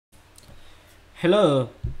Hello,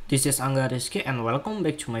 this is Angga and welcome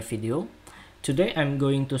back to my video. Today I'm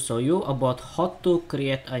going to show you about how to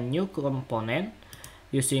create a new component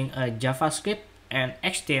using a JavaScript and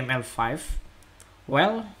HTML5.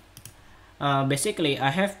 Well, basically I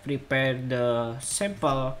have prepared the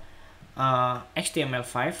sample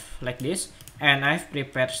HTML5 like this, and I've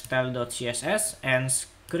prepared style.css and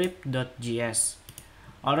script.js.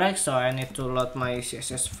 Alright, so I need to load my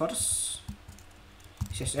CSS first.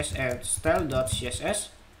 CSS and style.css,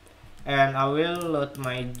 and I will load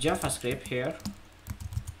my JavaScript here,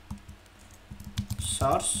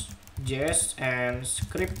 source js and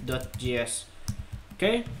script.js.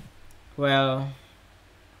 Okay, well,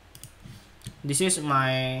 this is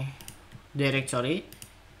my directory.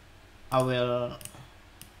 I will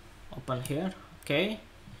open here. Okay,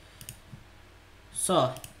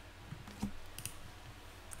 so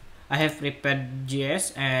I have prepared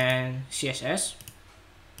JS and CSS.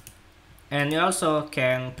 And you also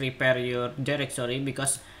can prepare your directory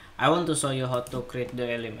because I want to show you how to create the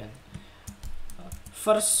element.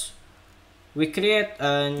 First, we create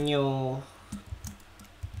a new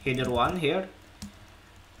header one here.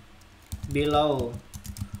 Below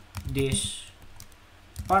this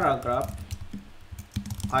paragraph,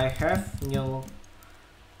 I have new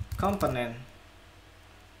component.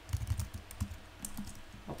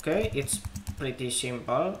 Okay, it's pretty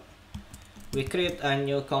simple. We create a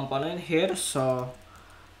new component here, so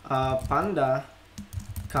panda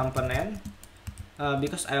component,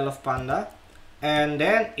 because I love panda. And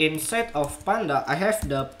then inside of panda I have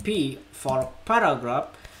the P for paragraph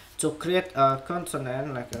to create a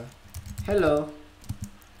consonant like a hello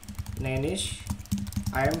Nanish,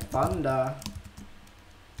 I am panda,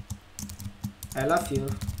 I love you.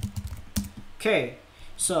 Okay,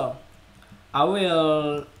 so I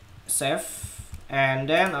will save and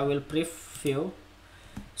then I will preview.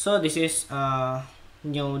 So this is a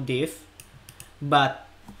new div, but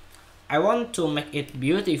I want to make it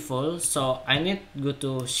beautiful, so I need to go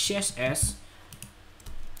to CSS,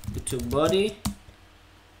 go to body,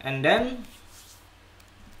 and then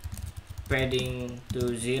padding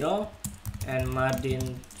to 0 and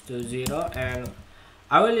margin to 0, and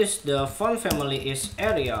I will use the font family is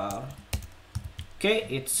Arial. Okay,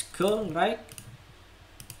 it's cool, right?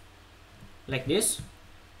 Like this.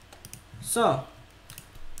 So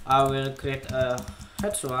I will create a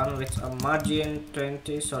head one with a margin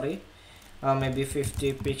 20, maybe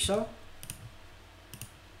 50 pixel.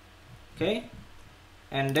 Okay,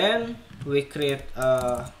 and then we create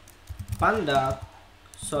a panda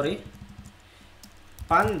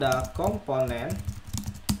component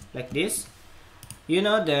like this. You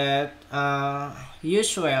know that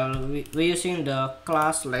usually we using the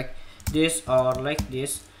class like this or like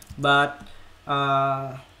this, but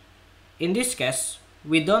in this case,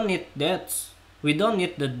 we don't need that. We don't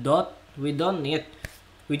need the dot. We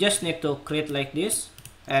just need to create like this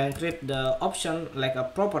and create the option like a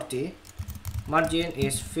property. Margin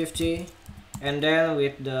is 50, and then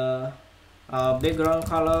with the background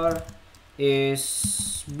color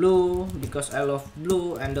is blue because I love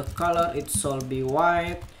blue, and the color it shall be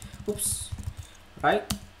white. Oops,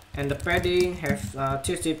 right? And the padding have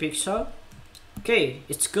 30 pixel. Okay,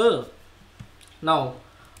 it's cool. Now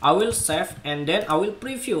I will save and then I will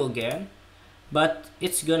preview again, but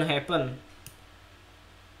it's gonna happen.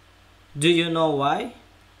 Do you know why?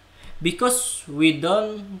 Because we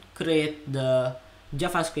don't create the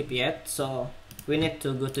JavaScript yet, so we need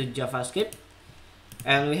to go to JavaScript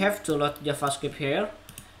and we have to load JavaScript here.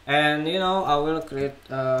 And you know, I will create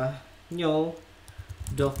a new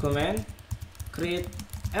document, create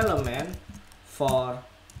element for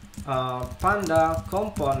panda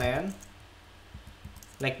component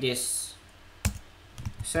like this.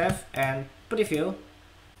 Save and preview.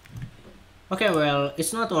 Okay, well,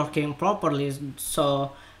 it's not working properly,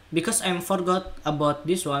 so because I forgot about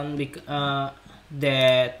this one,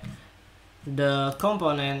 that the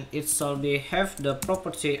component it shall be have the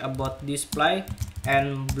property about display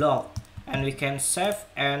and block, and we can save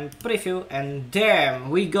and preview, and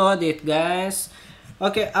damn, we got it, guys.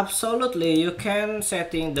 Okay, absolutely, you can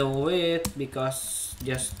setting the width because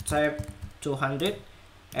just type 200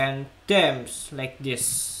 and damn, like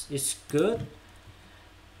this is good,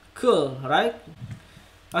 cool, right?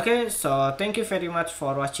 Okay, so thank you very much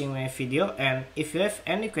for watching my video, and if you have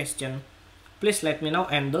any question, please let me know,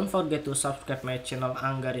 and don't forget to subscribe my channel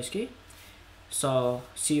Angga. So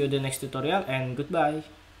see you in the next tutorial, and goodbye.